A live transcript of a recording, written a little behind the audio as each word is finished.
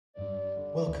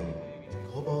Welcome to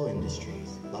Global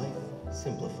Industries, Life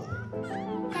Simplified.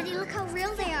 Daddy, look how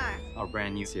real they are. Our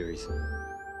brand new series.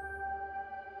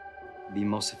 The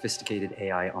most sophisticated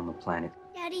AI on the planet.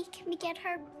 Daddy, can we get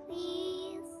her,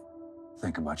 please?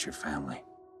 Think about your family,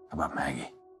 about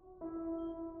Maggie.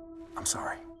 I'm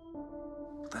sorry,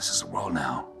 but this is the world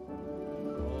now.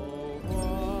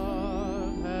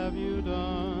 What have you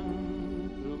done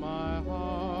to my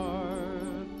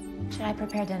heart? Should I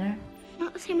prepare dinner?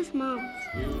 Not the same as Mom's.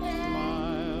 You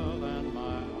smiled and my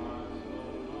heart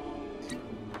so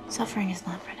long. Suffering is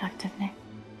not productive, Nick.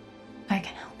 I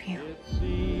can help you. It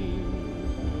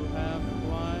seems to have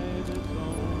quite its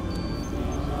own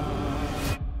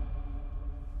design.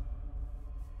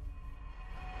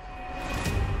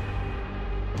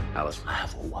 Alice, I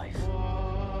have a wife.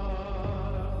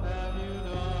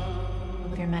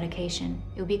 With your medication,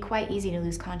 it would be quite easy to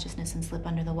lose consciousness and slip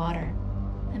under the water.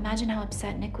 Imagine how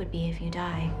upset Nick would be if you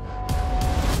die.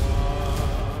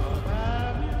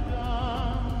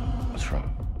 What's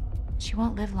wrong? She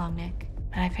won't live long, Nick,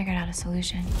 but I figured out a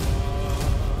solution.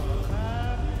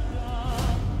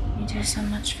 You do so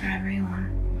much for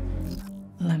everyone.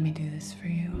 Let me do this for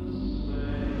you.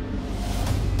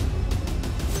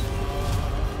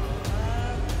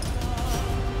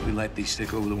 We let these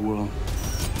take over the world,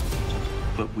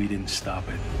 but we didn't stop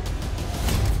it.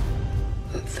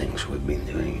 The things we've been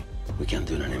doing, we can't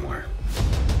do it anymore.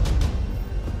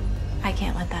 I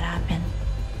can't let that happen.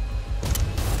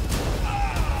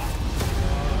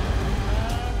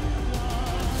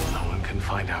 No one can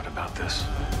find out about this.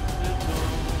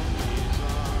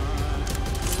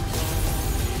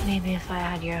 Maybe if I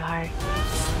had your heart,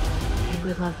 you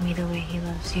would love me the way he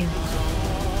loves you.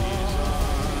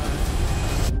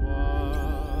 What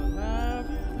have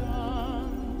you done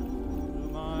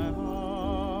to my heart?